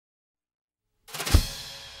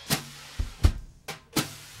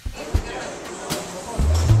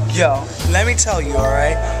Yo, let me tell you,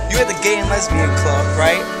 alright? You at the Gay and Lesbian Club,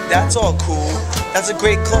 right? That's all cool. That's a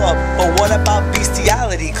great club. But what about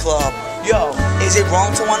Bestiality Club? Yo, is it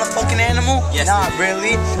wrong to want a fucking animal? Yes, Not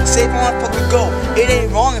really. Say if I want to fuck a goat. It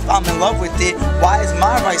ain't wrong if I'm in love with it. Why is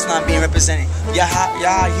my rights not being represented? Y'all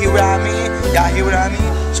hear what I mean? Y'all hear what I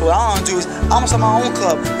mean? So what I'm gonna do is, I'm gonna start my own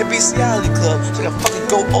club, the Bestiality Club, so I can fucking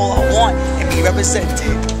go all I want and be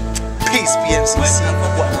represented. Peace, BMCC.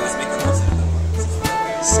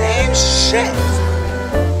 Same shit.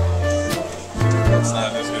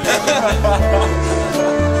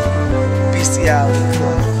 Bestiality Club.